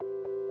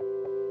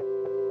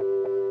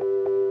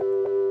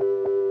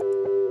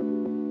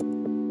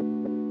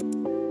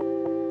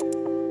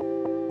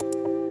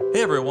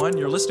everyone.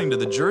 You're listening to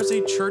the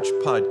Jersey Church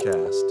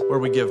Podcast, where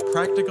we give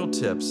practical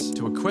tips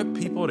to equip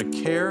people to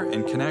care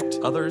and connect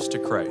others to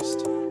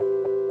Christ.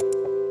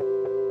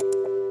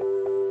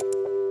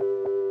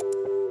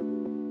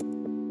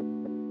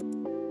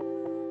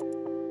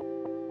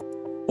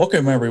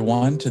 Welcome,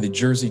 everyone, to the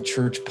Jersey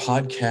Church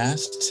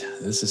Podcast.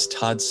 This is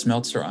Todd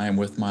Smeltzer. I am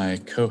with my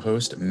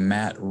co-host,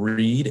 Matt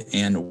Reed,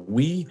 and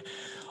we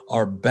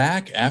are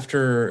back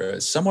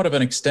after somewhat of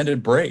an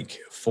extended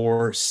break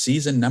for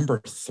season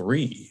number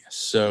 3.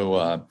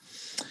 So,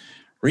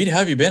 Reed, how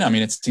have you been? I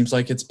mean, it seems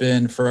like it's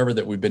been forever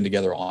that we've been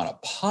together on a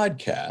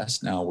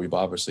podcast. Now, we've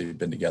obviously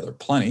been together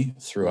plenty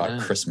throughout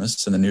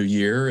Christmas and the New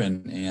Year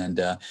and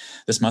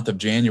this month of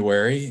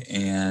January.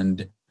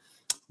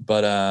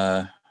 But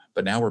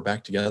now we're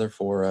back together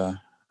for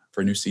a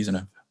new season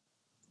of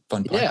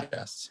fun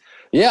podcasts.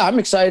 Yeah, I'm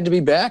excited to be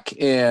back,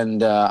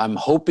 and I'm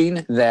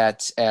hoping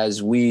that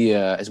as we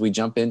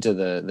jump into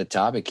the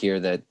topic here,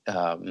 that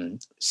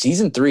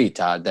season 3,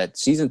 Todd, that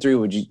season 3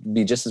 would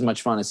be just as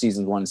much fun as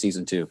season 1 and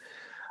season 2.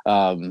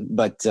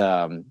 But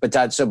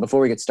Todd, so before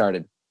we get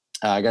started,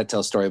 I got to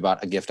tell a story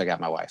about a gift I got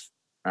my wife.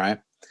 All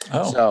right.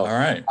 All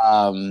right.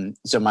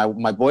 So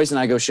my boys and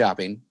I go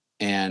shopping,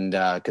 and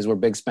because we're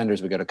big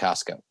spenders, we go to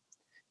Costco.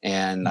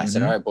 And I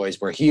said, all right,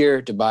 boys, we're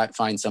here to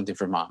find something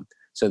for mom.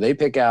 So they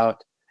pick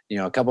out,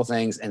 a couple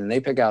things, and then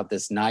they pick out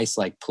this nice,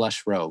 like,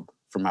 plush robe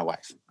for my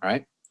wife. All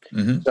right.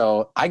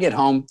 So I get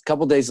home a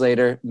couple days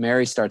later,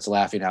 Mary starts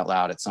laughing out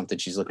loud at something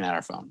she's looking at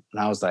her phone.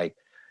 And I was like,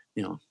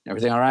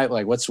 everything all right?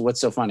 Like, what's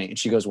so funny? And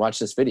she goes, watch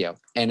this video.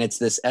 And it's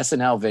this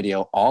SNL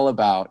video all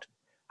about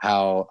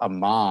how a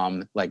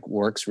mom, like,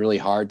 works really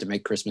hard to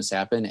make Christmas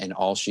happen, and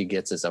all she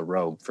gets is a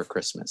robe for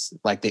Christmas.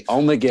 Like, the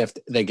only gift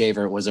they gave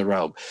her was a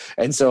robe.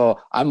 And so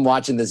I'm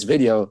watching this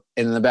video,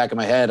 and in the back of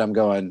my head, I'm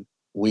going,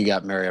 we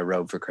got Mary a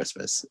robe for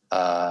Christmas.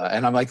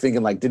 And I'm like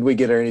thinking, like, did we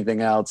get her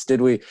anything else?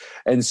 Did we?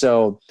 And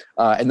so,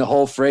 and the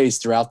whole phrase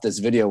throughout this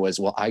video was,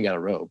 well, I got a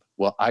robe.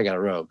 Well, I got a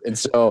robe. And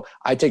so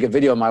I take a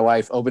video of my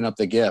wife open up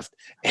the gift,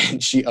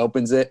 and she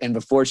opens it. And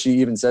before she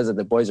even says it,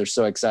 the boys are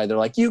so excited. They're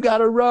like, you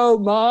got a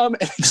robe, Mom.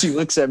 And she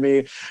looks at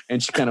me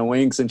and she kind of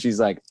winks and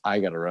she's like, I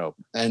got a robe.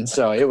 And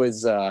so it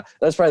was,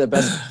 that's probably the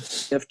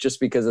best gift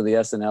just because of the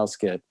SNL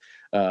skit.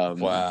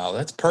 Wow,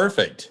 that's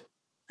perfect.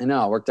 I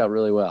know, it worked out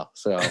really well.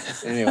 So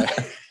anyway,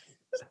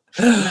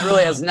 it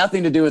really has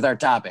nothing to do with our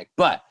topic,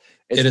 but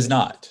it is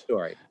not.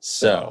 Story.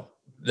 So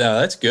no,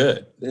 that's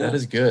good. Yeah. That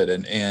is good.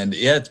 And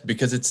yeah, it's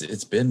because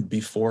it's been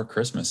before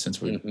Christmas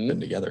since we've been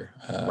together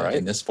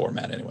in this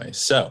format anyway.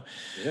 So,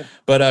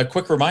 but a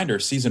quick reminder,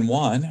 season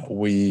 1,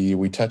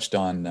 we touched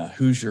on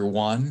Who's Your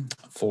One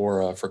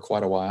for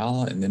quite a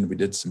while. And then we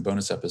did some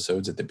bonus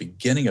episodes at the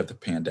beginning of the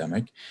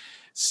pandemic.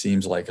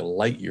 Seems like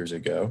light years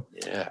ago.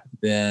 Yeah.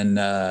 Then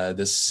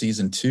this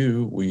season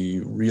 2, we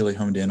really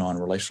honed in on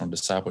relational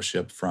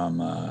discipleship from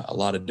a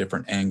lot of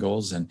different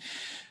angles. And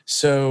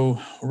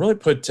so we really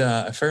put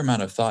a fair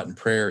amount of thought and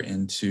prayer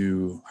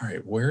into, all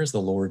right, where is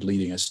the Lord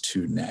leading us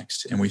to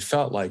next? And we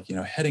felt like,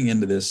 heading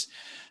into this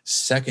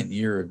second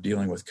year of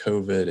dealing with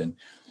COVID, and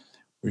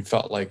we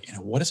felt like,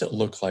 what does it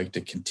look like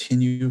to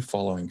continue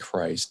following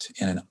Christ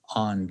in an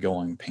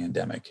ongoing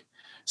pandemic?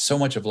 So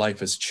much of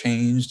life has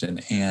changed,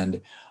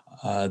 and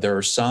there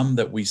are some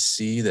that we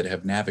see that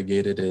have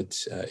navigated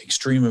it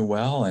extremely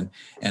well,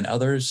 and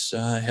others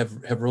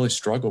have really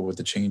struggled with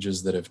the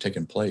changes that have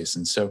taken place.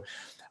 And so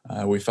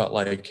we felt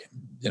like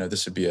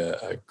this would be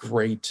a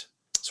great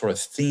sort of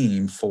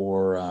theme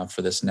for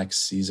this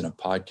next season of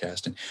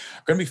podcasting.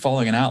 We're going to be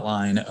following an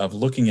outline of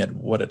looking at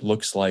what it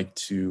looks like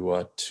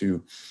to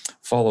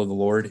follow the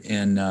Lord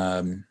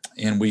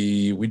and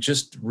we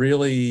just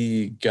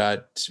really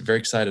got very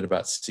excited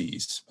about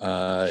C's.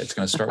 It's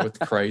going to start with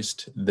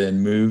Christ, then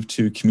move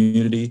to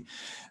community,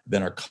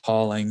 then our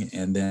calling,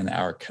 and then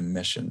our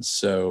commission.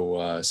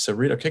 So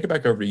Rita, I'll kick it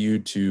back over to you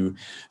to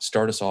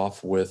start us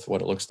off with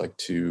what it looks like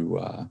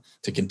to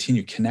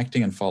continue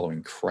connecting and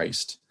following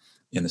Christ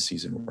in the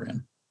season we're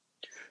in.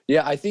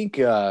 Yeah, I think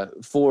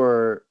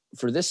for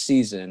this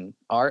season,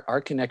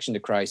 our connection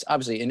to Christ,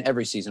 obviously in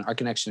every season, our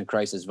connection to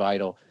Christ is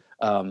vital.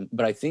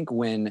 But I think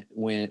when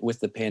with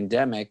the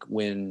pandemic,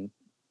 when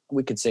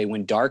we could say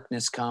when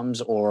darkness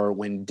comes or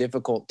when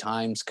difficult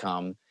times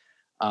come,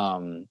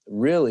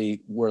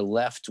 really we're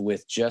left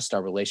with just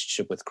our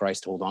relationship with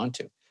Christ to hold on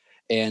to.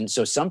 And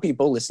so some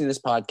people listening to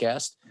this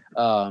podcast,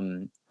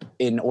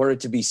 in order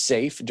to be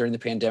safe during the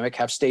pandemic,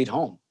 have stayed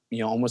home,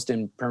 almost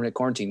in permanent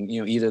quarantine.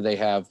 Either they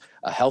have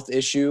a health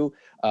issue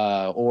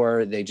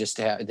or they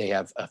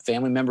have a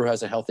family member who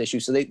has a health issue.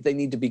 So they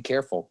need to be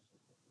careful.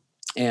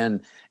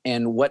 And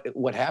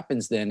what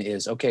happens then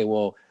is, okay,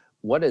 well,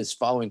 what does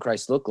following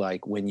Christ look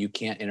like when you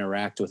can't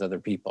interact with other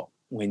people,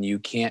 when you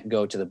can't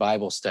go to the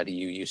Bible study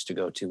you used to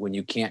go to, when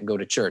you can't go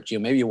to church?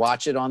 Maybe you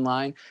watch it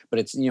online, but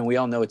it's, we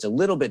all know it's a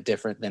little bit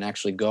different than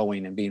actually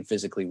going and being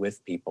physically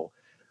with people.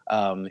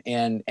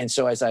 And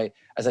so as I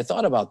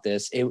thought about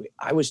this,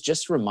 I was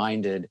just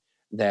reminded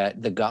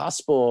that the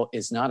gospel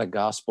is not a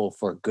gospel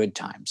for good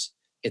times.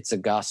 It's a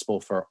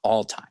gospel for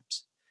all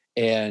times.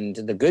 And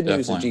the good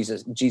news of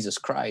Definitely. Jesus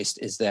Christ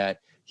is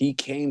that he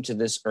came to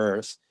this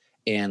earth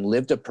and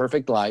lived a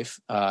perfect life.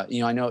 I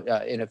know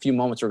in a few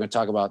moments we're going to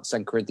talk about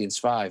 2 Corinthians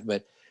 5,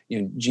 but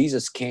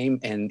Jesus came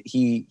and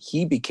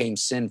he became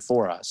sin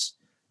for us,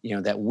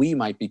 that we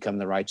might become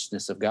the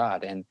righteousness of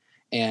God. And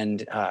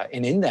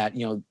in that,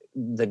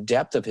 the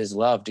depth of his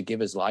love to give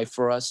his life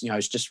for us. I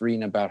was just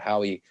reading about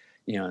how he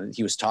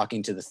was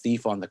talking to the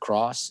thief on the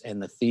cross,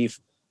 and the thief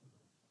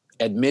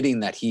admitting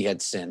that he had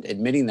sinned,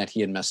 admitting that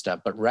he had messed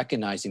up, but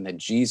recognizing that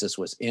Jesus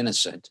was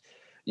innocent,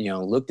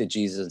 looked at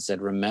Jesus and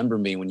said, "Remember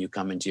me when you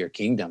come into your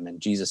kingdom." And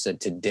Jesus said,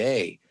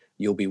 "Today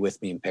you'll be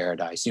with me in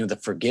paradise." The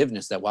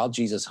forgiveness that while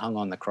Jesus hung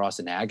on the cross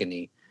in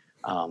agony,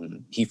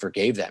 he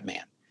forgave that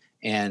man.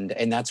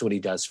 And that's what he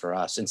does for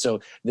us. And so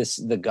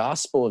the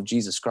gospel of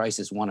Jesus Christ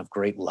is one of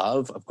great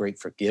love, of great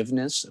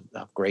forgiveness,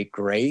 of great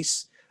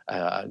grace,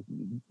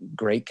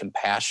 great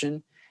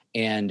compassion.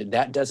 And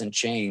that doesn't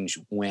change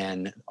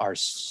when our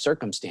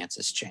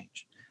circumstances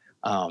change.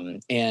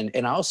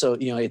 And also,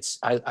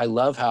 I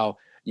love how,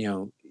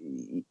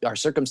 our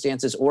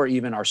circumstances or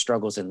even our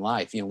struggles in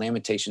life,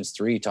 Lamentations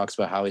 3 talks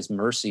about how his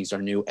mercies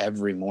are new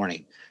every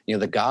morning.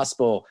 The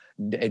gospel,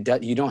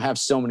 you don't have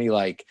so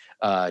many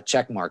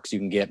check marks you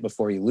can get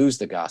before you lose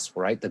the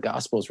gospel, right? The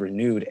gospel is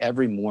renewed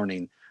every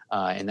morning.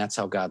 And that's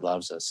how God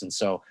loves us. And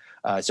so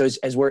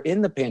as we're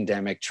in the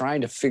pandemic,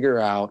 trying to figure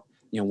out,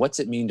 what's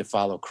it mean to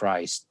follow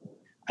Christ?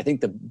 I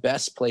think the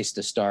best place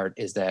to start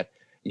is that,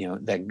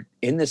 that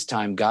in this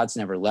time, God's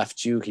never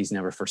left you. He's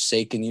never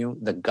forsaken you.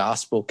 The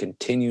gospel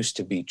continues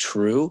to be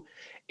true.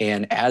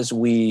 And as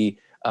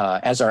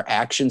our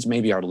actions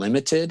maybe are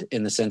limited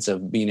in the sense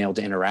of being able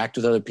to interact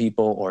with other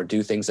people or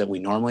do things that we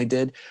normally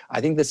did, I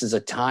think this is a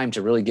time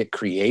to really get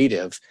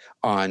creative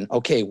on,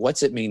 okay,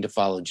 what's it mean to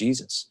follow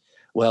Jesus?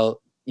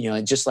 Well,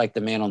 just like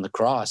the man on the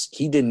cross,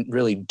 he didn't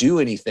really do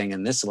anything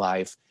in this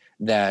life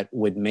that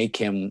would make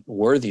him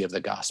worthy of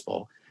the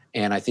gospel.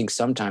 And I think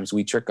sometimes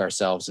we trick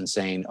ourselves in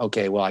saying,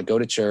 okay, well, I go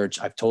to church,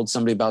 I've told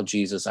somebody about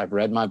Jesus, I've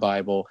read my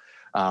Bible,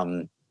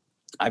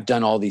 I've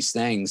done all these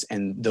things,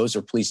 and those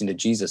are pleasing to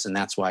Jesus, and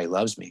that's why he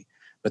loves me.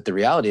 But the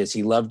reality is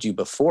he loved you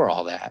before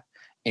all that.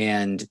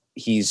 And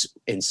he's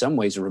in some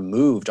ways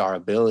removed our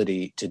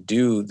ability to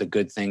do the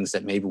good things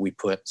that maybe we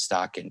put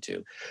stock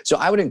into. So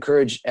I would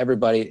encourage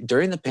everybody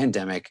during the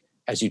pandemic,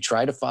 as you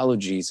try to follow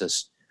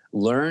Jesus,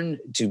 learn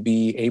to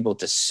be able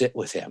to sit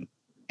with him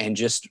and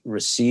just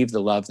receive the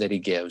love that he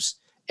gives,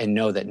 and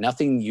know that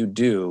nothing you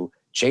do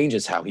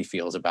changes how he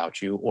feels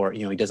about you, or,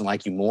 he doesn't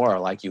like you more or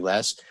like you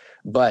less.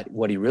 But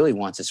what he really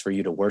wants is for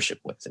you to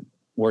worship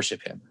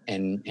him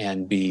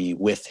and be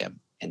with him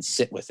and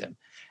sit with him.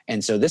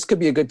 And so this could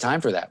be a good time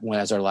for that.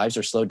 As our lives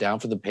are slowed down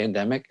for the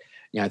pandemic,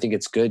 I think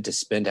it's good to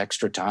spend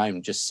extra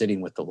time just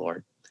sitting with the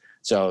Lord.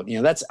 So,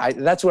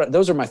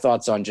 those are my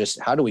thoughts on just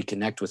how do we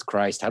connect with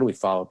Christ? How do we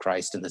follow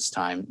Christ in this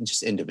time,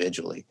 just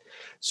individually?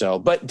 So,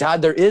 but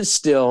Todd, there is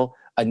still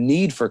a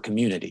need for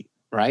community,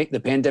 right? The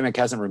pandemic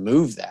hasn't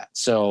removed that.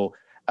 So,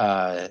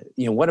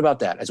 what about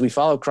that? As we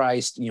follow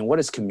Christ, what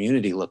does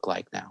community look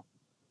like now?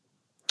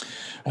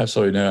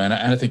 Absolutely. No. And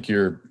I think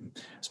you're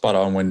spot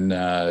on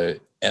when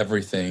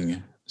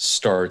everything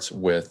starts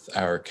with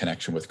our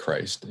connection with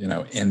Christ,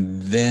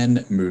 and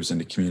then moves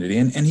into community.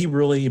 And he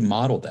really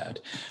modeled that.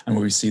 And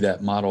we see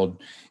that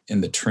modeled in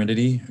the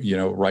Trinity,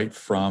 right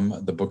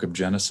from the book of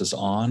Genesis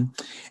on.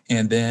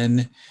 And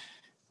then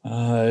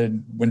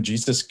when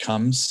Jesus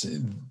comes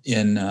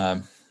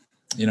in,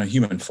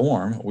 human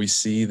form, we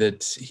see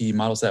that he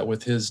models that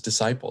with his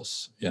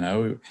disciples,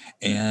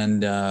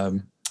 and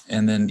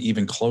then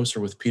even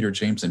closer with Peter,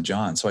 James, and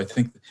John. So I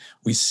think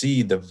we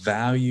see the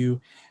value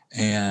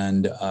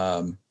and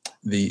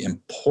the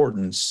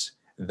importance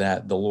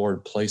that the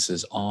Lord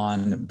places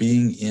on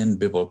being in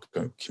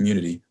biblical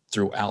community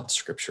throughout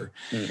Scripture.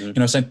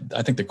 Mm-hmm. So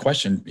I think the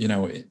question,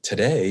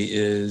 today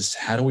is,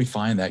 how do we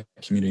find that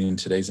community in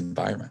today's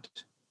environment?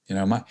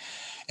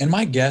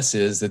 My guess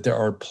is that there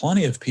are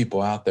plenty of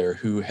people out there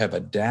who have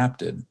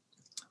adapted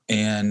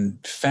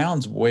and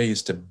found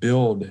ways to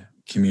build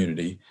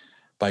community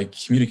by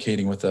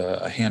communicating with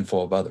a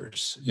handful of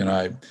others.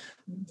 I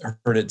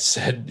heard it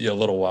said a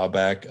little while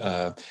back,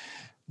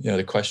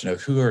 the question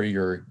of who are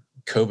your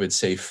COVID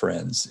safe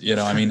friends?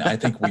 I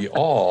think we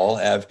all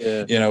have,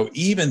 Yeah.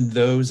 Even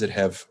those that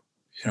have,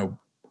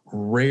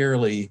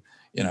 rarely,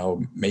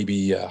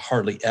 maybe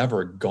hardly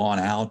ever gone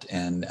out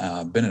and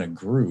been in a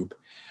group.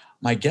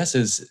 My guess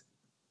is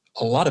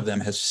a lot of them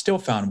have still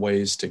found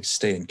ways to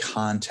stay in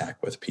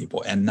contact with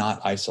people and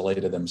not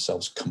isolated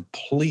themselves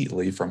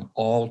completely from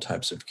all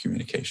types of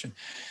communication.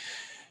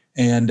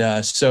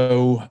 And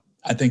so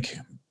I think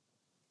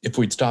if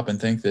we'd stop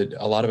and think that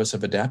a lot of us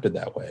have adapted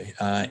that way,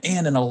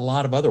 and in a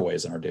lot of other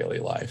ways in our daily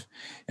life.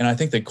 And I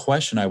think the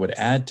question I would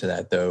add to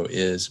that, though,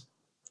 is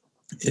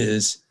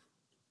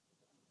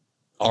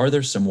are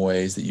there some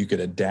ways that you could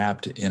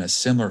adapt in a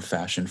similar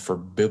fashion for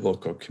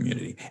biblical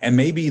community? And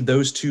maybe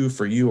those two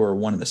for you are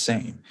one and the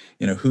same.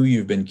 Who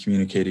you've been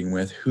communicating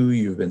with, who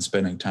you've been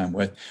spending time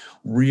with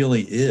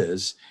really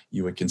is,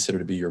 you would consider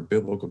to be your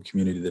biblical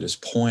community that is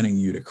pointing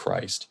you to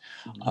Christ.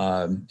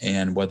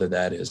 And whether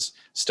that is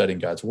studying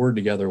God's word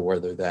together,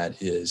 whether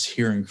that is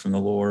hearing from the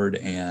Lord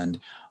and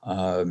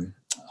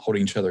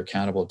holding each other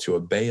accountable to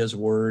obey his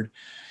word.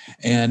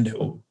 And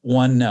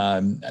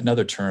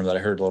another term that I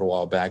heard a little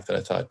while back that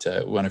I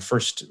thought when I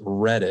first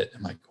read it,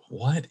 I'm like,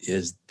 what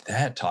is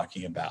that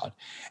talking about?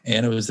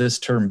 And it was this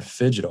term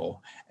phygital.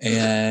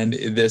 And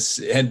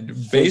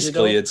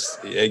basically it's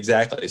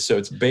exactly. So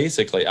it's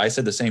basically, I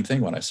said the same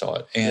thing when I saw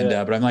it.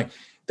 But I'm like,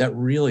 that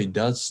really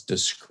does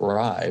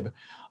describe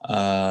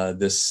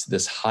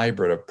this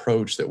hybrid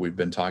approach that we've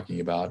been talking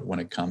about when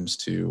it comes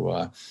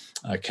to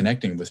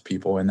connecting with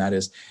people, and that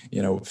is,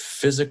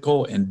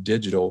 physical and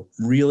digital,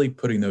 really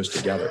putting those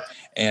together.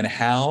 And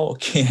how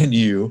can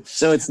you?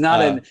 So it's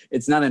not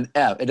an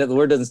F. The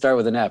word doesn't start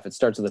with an F. It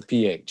starts with a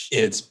PH.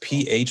 It's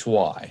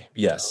PHY.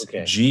 Yes,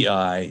 okay.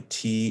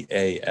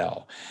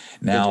 GITAL.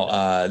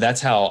 Now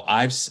that's how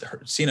I've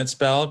seen it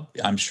spelled.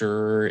 I'm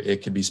sure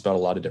it could be spelled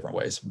a lot of different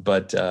ways,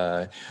 but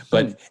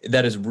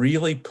that is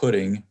really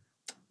putting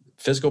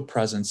physical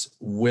presence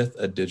with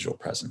a digital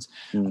presence.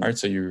 All right,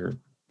 so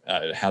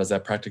how does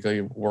that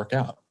practically work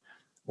out?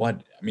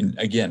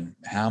 Again,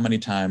 how many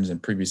times in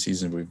previous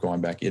seasons we've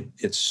gone back,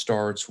 it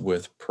starts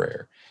with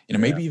prayer,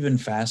 maybe even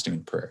fasting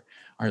and prayer.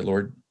 All right,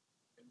 Lord,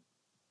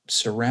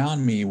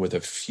 surround me with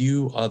a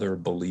few other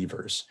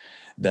believers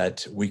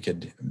that we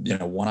could,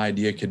 one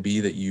idea could be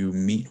that you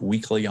meet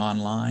weekly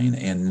online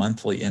and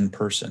monthly in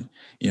person,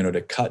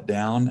 to cut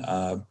down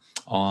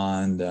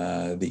on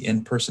the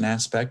in-person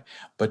aspect,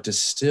 but to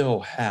still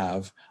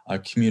have a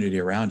community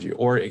around you.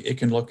 Or it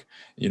can look,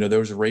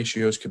 those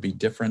ratios could be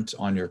different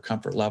on your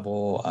comfort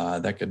level.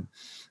 That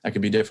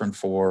could be different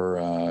for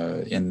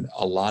in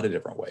a lot of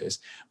different ways.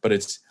 But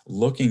it's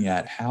looking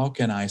at, how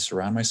can I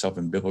surround myself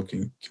in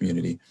biblical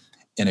community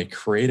in a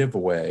creative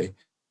way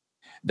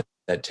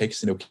that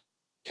takes into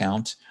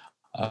account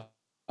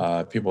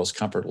people's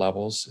comfort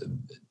levels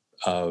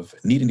of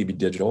needing to be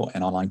digital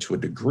and online to a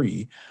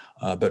degree,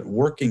 but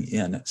working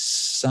in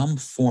some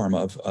form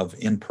of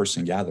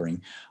in-person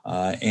gathering.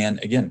 And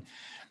again,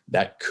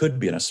 that could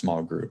be in a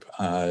small group.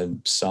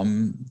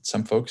 Some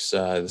folks,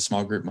 the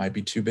small group might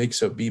be too big,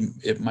 so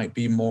it might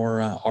be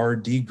more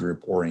RD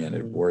group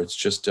oriented, where it's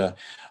just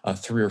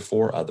 3 or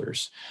 4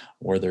 others,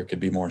 where there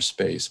could be more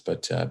space.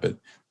 But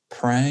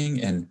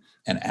praying and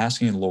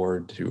asking the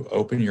Lord to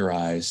open your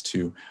eyes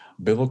to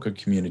biblical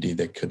community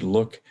that could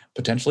look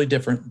potentially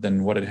different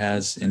than what it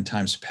has in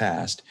times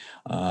past,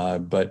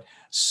 but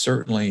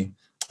certainly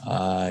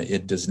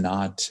it does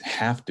not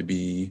have to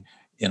be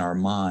in our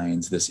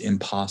minds this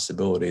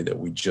impossibility that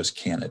we just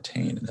can't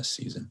attain in this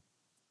season.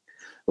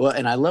 Well,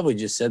 and I love what you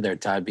just said there,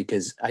 Todd,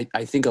 because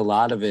I think a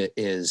lot of it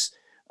is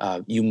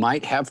you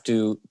might have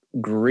to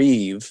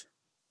grieve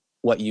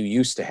what you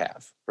used to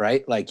have,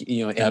 right? Like,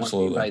 and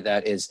absolutely. What I mean by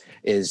that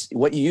is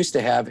what you used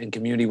to have in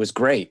community was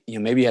great.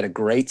 Maybe you had a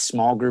great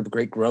small group,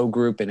 great grow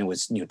group, and it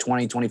was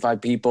 20,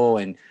 25 people,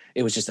 and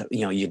it was just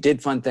you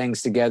did fun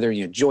things together,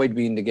 you enjoyed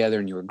being together,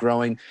 and you were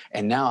growing.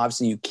 And now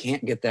obviously you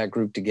can't get that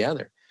group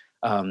together.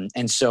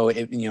 And so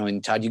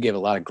and Todd, you gave a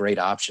lot of great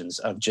options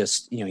of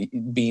just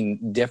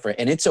being different,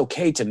 and it's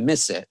okay to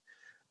miss it.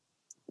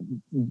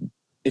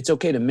 It's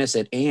okay to miss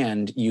it,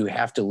 and you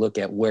have to look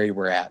at where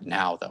we're at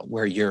now, though,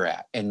 where you're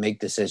at, and make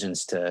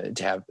decisions to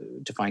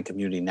find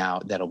community now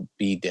that'll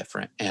be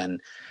different.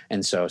 And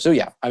so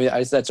yeah,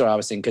 that's what I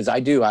was thinking, because I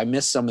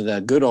miss some of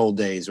the good old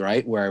days,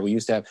 right, where we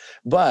used to have.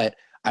 But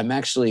I'm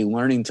actually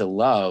learning to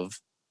love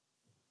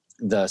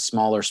the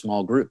small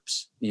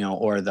groups,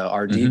 or the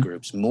RD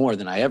groups more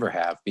than I ever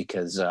have,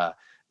 because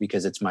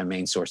it's my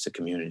main source of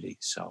community.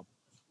 So.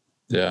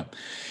 Yeah.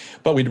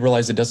 But we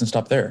realize it doesn't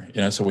stop there.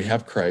 So we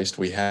have Christ,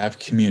 we have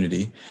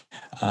community,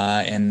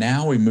 and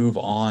now we move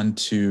on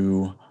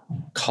to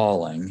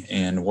calling,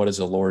 and what is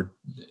the Lord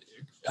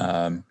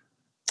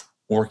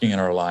working in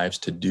our lives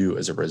to do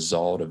as a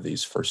result of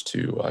these first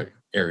 2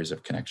 areas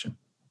of connection.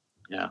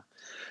 Yeah.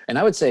 And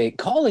I would say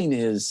calling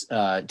is,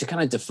 to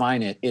kind of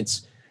define it,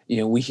 it's,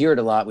 we hear it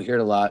a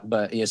lot,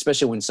 but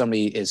especially when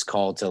somebody is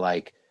called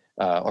to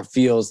or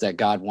feels that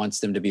God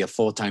wants them to be a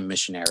full-time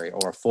missionary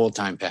or a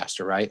full-time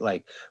pastor, right?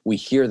 Like, we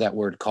hear that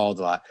word called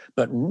a lot,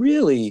 but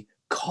really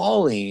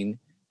calling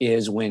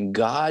is when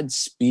God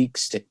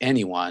speaks to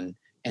anyone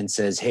and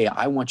says, hey,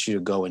 I want you to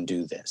go and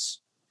do this.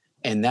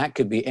 And that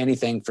could be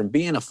anything from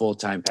being a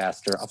full-time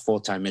pastor, a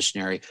full-time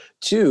missionary,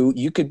 to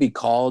you could be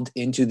called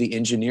into the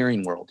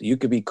engineering world. You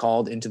could be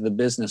called into the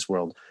business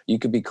world. You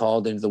could be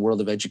called into the world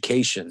of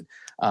education.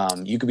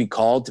 You could be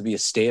called to be a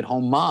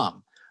stay-at-home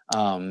mom.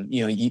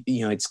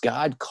 It's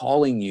God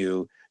calling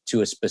you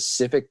to a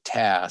specific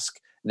task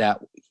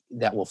that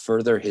will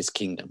further his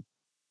kingdom,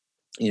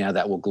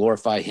 that will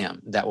glorify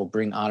him, that will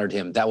bring honor to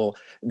him, that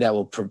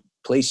will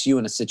place you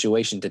in a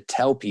situation to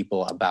tell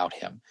people about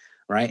him,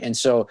 right? And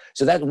so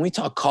that when we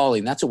talk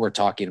calling, that's what we're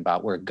talking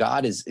about, where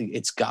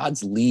it's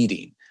God's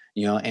leading.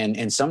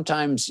 And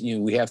sometimes,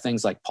 we have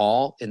things like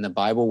Paul in the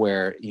Bible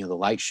where, the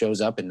light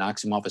shows up and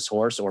knocks him off his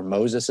horse, or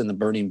Moses in the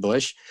burning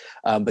bush.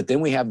 But then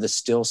we have the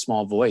still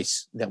small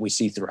voice that we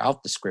see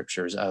throughout the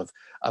scriptures of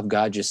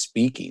God just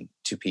speaking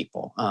to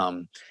people.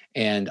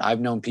 And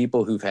I've known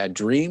people who've had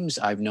dreams.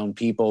 I've known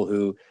people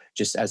who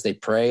just as they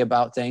pray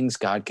about things,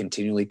 God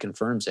continually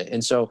confirms it.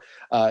 And so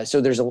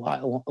there's a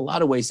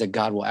lot of ways that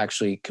God will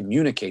actually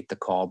communicate the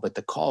call, but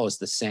the call is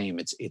the same.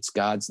 It's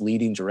God's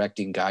leading,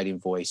 directing, guiding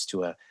voice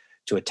to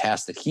a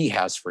task that he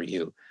has for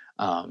you.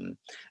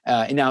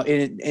 Now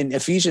in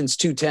Ephesians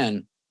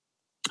 2:10,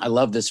 I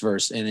love this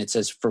verse, and it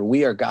says, "For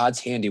we are God's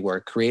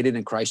handiwork, created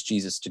in Christ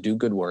Jesus to do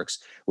good works,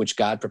 which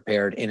God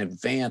prepared in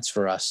advance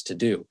for us to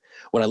do."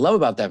 What I love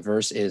about that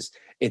verse is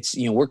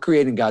we're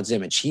created in God's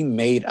image. He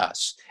made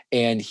us,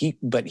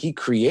 but he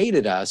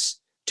created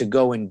us to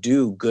go and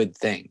do good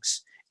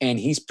things. And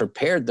he's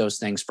prepared those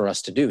things for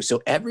us to do.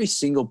 So every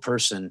single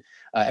person,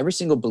 every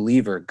single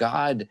believer,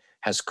 God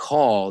has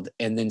called,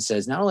 and then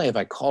says, not only have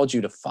I called you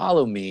to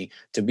follow me,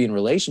 to be in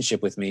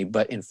relationship with me,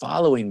 but in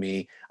following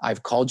me,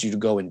 I've called you to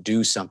go and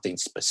do something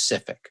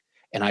specific.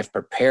 And I've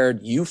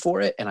prepared you for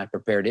it, and I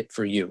prepared it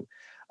for you.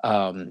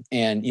 I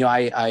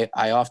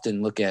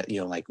often look at,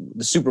 like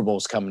the Super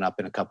Bowl's coming up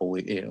in a couple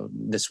weeks,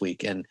 this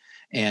week. And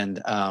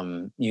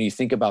you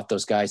think about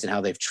those guys and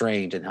how they've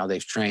trained and how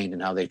they've trained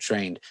and how they've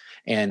trained.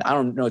 And I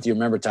don't know if you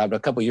remember, Todd, but a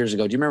couple of years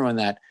ago, do you remember when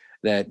that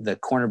the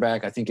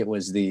cornerback, I think it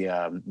was the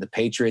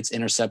Patriots,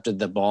 intercepted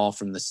the ball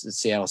from the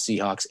Seattle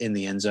Seahawks in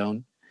the end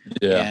zone?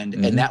 Yeah.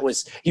 And that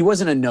was, he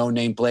wasn't a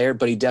no-name player,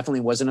 but he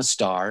definitely wasn't a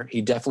star.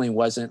 He definitely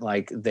wasn't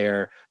like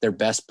their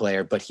best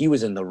player, but he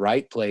was in the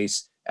right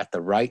place at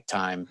the right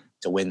time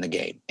to win the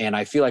game. And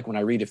I feel like when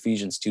I read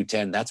Ephesians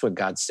 2:10, that's what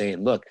God's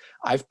saying. Look,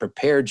 I've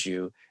prepared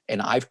you,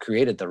 and I've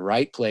created the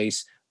right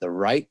place, the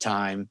right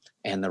time,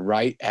 and the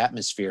right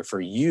atmosphere for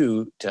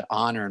you to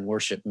honor and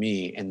worship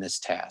me in this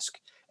task.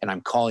 And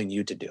I'm calling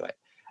you to do it.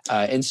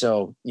 And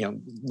so,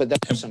 but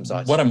that's some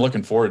thoughts. What I'm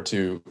looking forward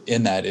to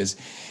in that is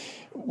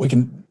we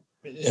can,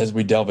 as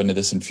we delve into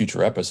this in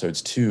future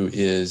episodes too,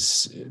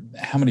 is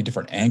how many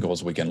different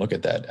angles we can look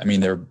at that. I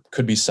mean, there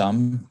could be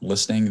some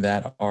listening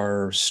that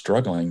are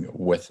struggling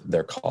with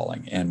their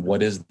calling, and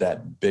what is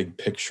that big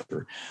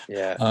picture?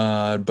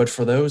 Yeah. But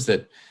for those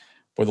that,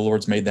 where the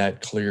Lord's made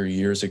that clear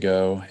years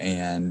ago,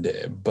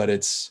 but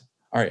it's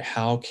all right,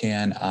 how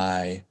can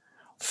I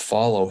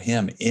follow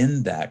him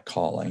in that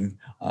calling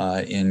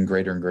in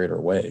greater and greater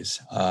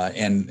ways,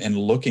 and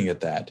looking at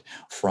that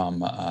from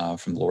the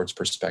Lord's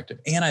perspective.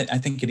 And I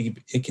think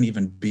it can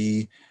even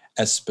be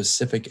as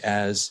specific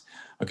as,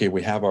 okay,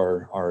 we have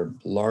our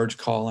large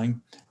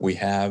calling, we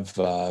have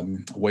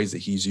ways that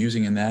he's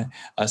using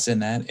us in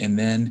that, and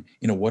then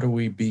what are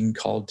we being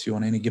called to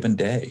on any given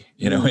day,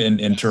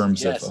 in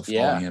terms of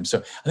following him. So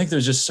I think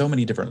there's just so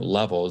many different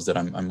levels that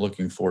I'm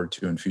looking forward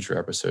to in future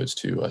episodes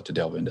to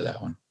delve into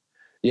that one.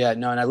 Yeah,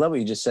 no, and I love what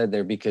you just said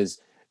there, because,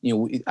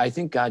 I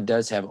think God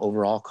does have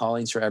overall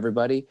callings for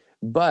everybody,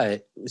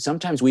 but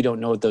sometimes we don't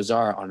know what those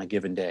are on a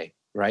given day,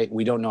 right?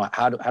 We don't know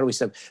how do we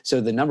step.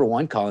 So the number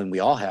one calling we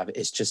all have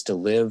is just to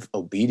live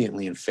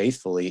obediently and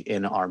faithfully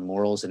in our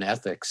morals and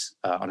ethics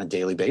on a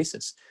daily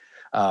basis.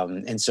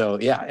 So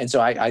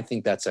I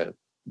think that's a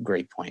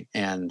great point.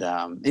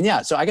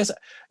 So I guess,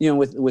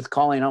 with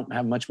calling, I don't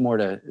have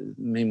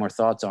many more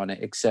thoughts on it,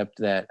 except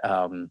that,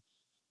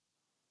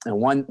 and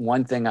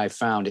one thing I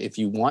found, if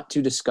you want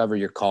to discover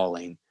your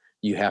calling,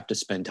 you have to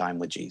spend time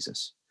with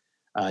Jesus.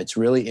 It's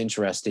really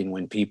interesting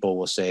when people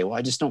will say, well,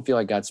 I just don't feel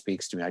like God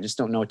speaks to me. I just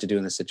don't know what to do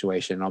in this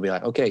situation. And I'll be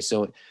like, okay,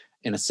 so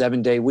in a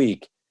 7-day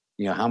week,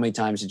 how many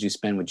times did you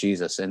spend with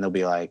Jesus? And they'll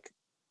be like,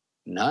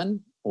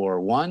 none or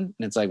one.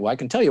 And it's like, well, I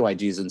can tell you why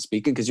Jesus isn't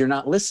speaking, because you're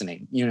not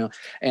listening,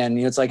 and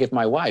it's like, if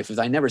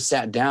I never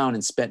sat down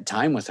and spent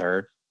time with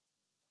her,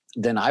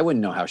 then I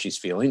wouldn't know how she's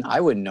feeling.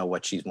 I wouldn't know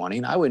what she's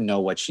wanting. I wouldn't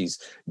know what she's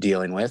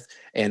dealing with.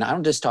 And I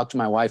don't just talk to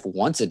my wife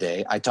once a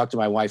day. I talk to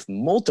my wife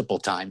multiple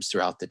times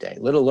throughout the day,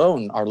 let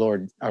alone our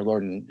Lord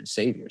and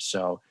Savior.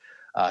 So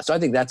I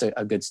think that's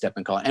a good step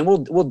in calling, and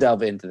we'll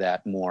delve into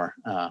that more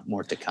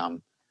to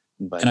come.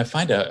 But, and I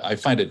find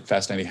it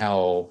fascinating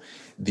how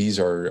these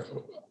are,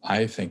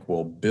 I think,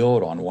 will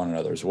build on one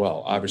another as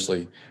well.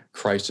 Obviously,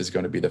 Christ is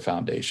going to be the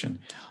foundation.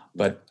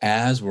 But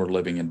as we're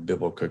living in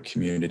biblical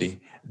community,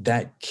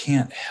 that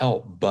can't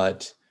help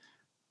but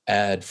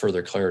add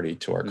further clarity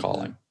to our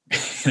calling.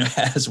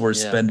 As we're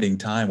spending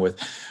time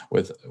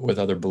with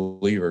other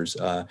believers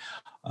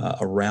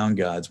around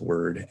God's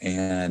word,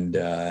 and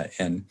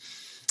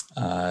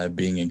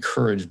being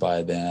encouraged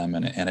by them,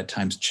 and at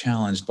times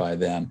challenged by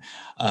them,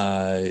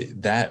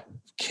 that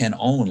can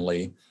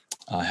only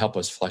help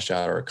us flesh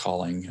out our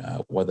calling,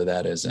 whether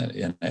that is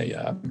in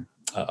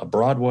a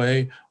broad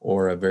way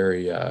or a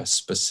very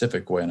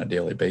specific way on a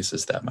daily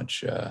basis,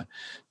 to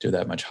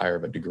that much higher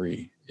of a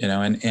degree,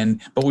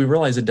 but we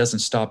realize it doesn't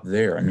stop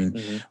there. I mean,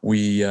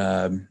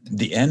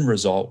 the end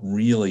result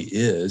really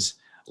is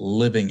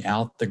living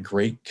out the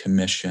Great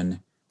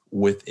Commission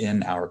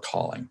within our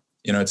calling.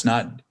 It's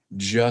not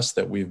just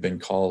that we've been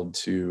called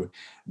to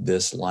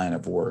this line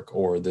of work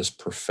or this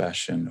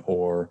profession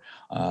or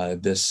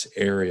this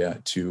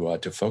area to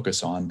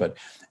focus on, but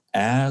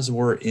as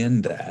we're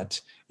in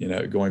that,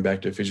 going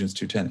back to Ephesians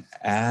 2:10,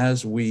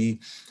 as we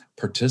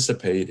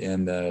participate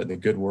in the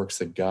good works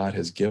that God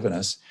has given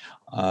us,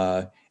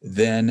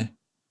 then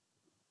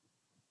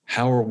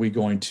how are we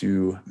going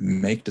to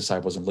make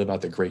disciples and live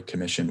out the Great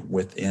Commission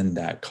within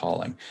that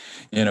calling?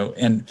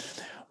 And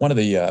one of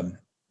the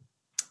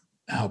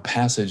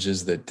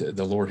passages that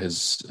the Lord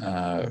has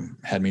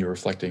had me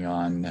reflecting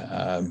on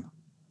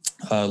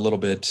a little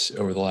bit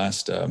over the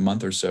last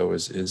month or so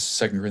is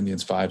 2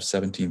 Corinthians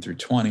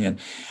 5:17-20, and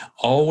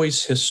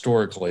always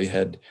historically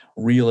had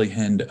really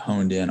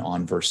honed in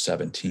on verse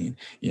 17.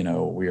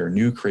 We are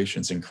new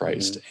creations in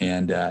Christ,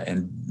 and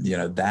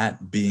that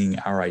being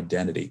our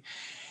identity.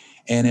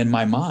 And in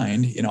my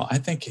mind, I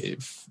think a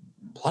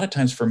lot of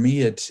times for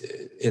me,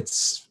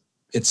 it's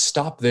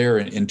stopped there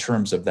in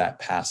terms of that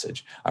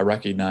passage. I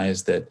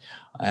recognize that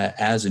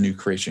as a new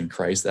creation in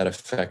Christ, that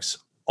affects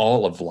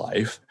all of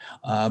life,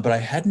 but I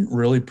hadn't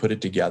really put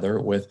it together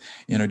with,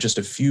 just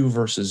a few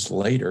verses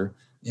later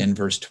in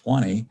verse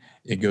 20,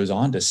 Paul goes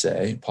on to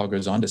say,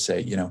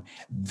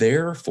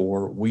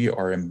 therefore we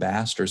are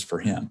ambassadors for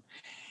him.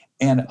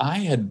 And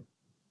I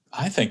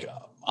think,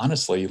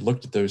 honestly,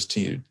 looked at those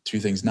two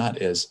things not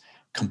as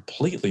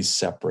completely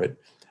separate,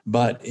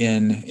 but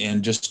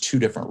in just two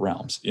different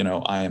realms.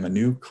 I am a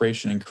new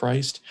creation in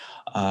Christ.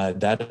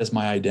 That is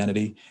my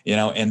identity,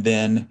 and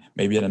then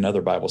maybe in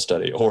another Bible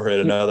study or in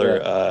another,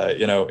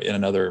 in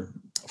another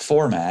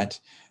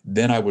format,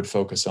 then I would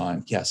focus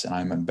on, yes, and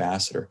I'm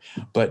ambassador.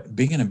 But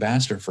being an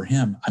ambassador for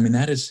him,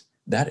 that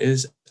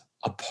is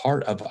a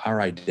part of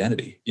our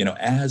identity.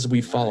 As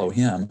we follow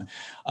him,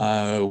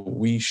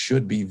 we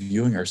should be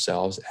viewing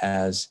ourselves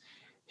as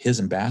his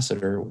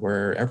ambassador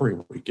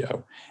wherever we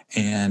go,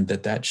 and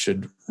that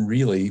should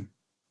really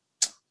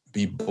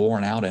be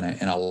borne out in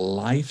a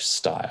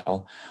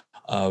lifestyle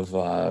of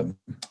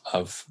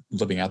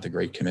living out the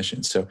Great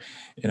Commission. So,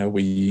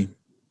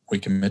 we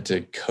commit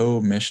to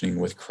co-missioning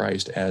with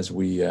Christ as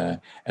we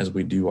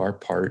do our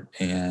part,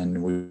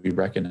 and we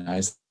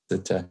recognize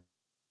that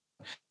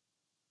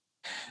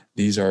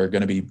these are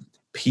going to be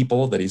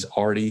people that he's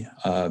already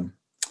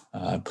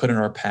put in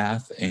our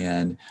path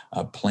and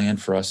planned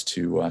for us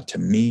to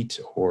meet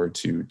or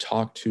to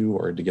talk to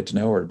or to get to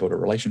know or to build a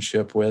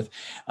relationship with,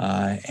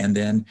 and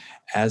then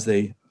as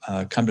they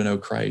come to know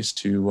Christ,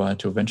 to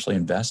eventually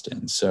invest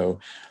in. So,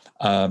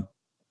 I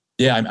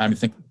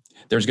think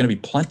there's going to be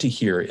plenty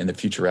here in the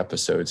future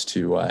episodes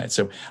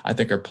so I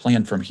think our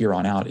plan from here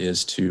on out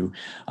is to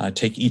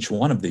take each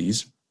one of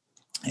these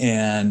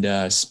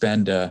and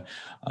spend,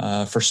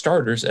 for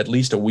starters, at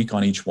least a week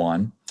on each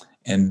one.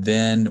 And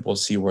then we'll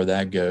see where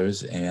that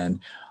goes. And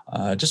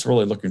just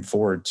really looking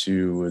forward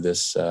to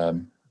this,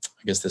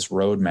 this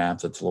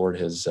roadmap that the Lord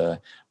has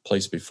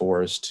placed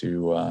before us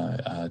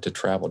to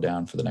travel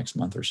down for the next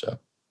month or so.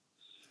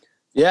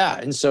 Yeah,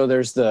 and so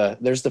there's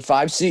the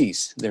 5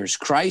 C's. There's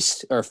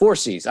Christ, or 4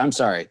 C's. I'm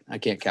sorry, I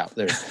can't count.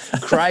 There's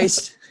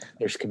Christ,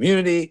 there's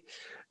community,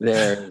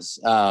 there's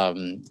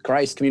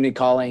Christ, community,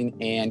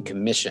 calling, and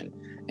commission.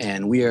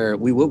 And we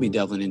will be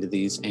delving into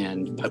these,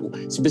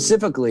 but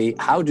specifically,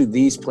 how do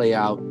these play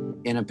out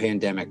in a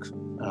pandemic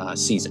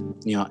season?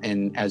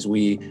 And as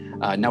we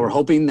now we're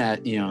hoping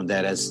that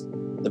that as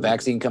the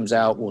vaccine comes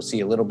out, we'll see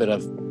a little bit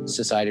of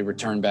society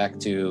return back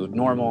to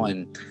normal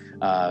and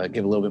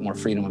give a little bit more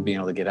freedom of being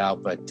able to get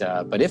out.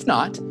 But if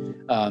not,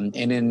 and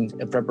in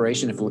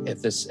preparation,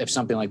 if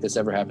something like this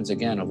ever happens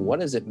again, of what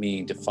does it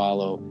mean to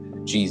follow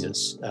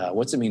Jesus?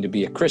 What's it mean to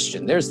be a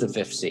Christian? There's the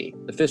 5th C.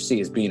 The 5th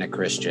C is being a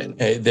Christian.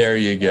 Hey, there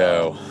you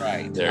go.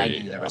 Right. There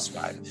you go. That was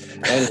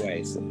 5.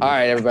 Anyways, all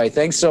right, everybody.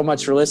 Thanks so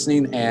much for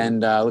listening,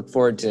 and look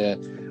forward to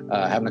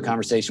having a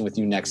conversation with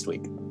you next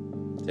week.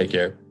 Take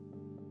care.